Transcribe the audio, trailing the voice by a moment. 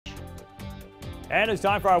And it's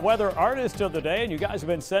time for our weather artist of the day, and you guys have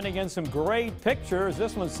been sending in some great pictures.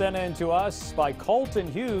 This one's sent in to us by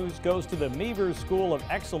Colton Hughes, goes to the Meaver School of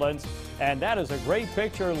Excellence, and that is a great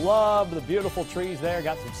picture. Love the beautiful trees there,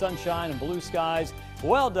 got some sunshine and blue skies.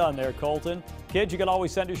 Well done there, Colton. Kids, you can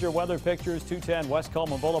always send us your weather pictures, 210 West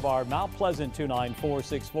Coleman Boulevard, Mount Pleasant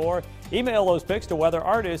 29464. Email those pics to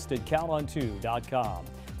weatherartist@count2.com.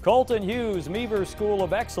 Colton Hughes, Meaver School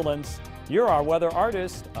of Excellence, you're our weather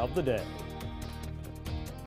artist of the day.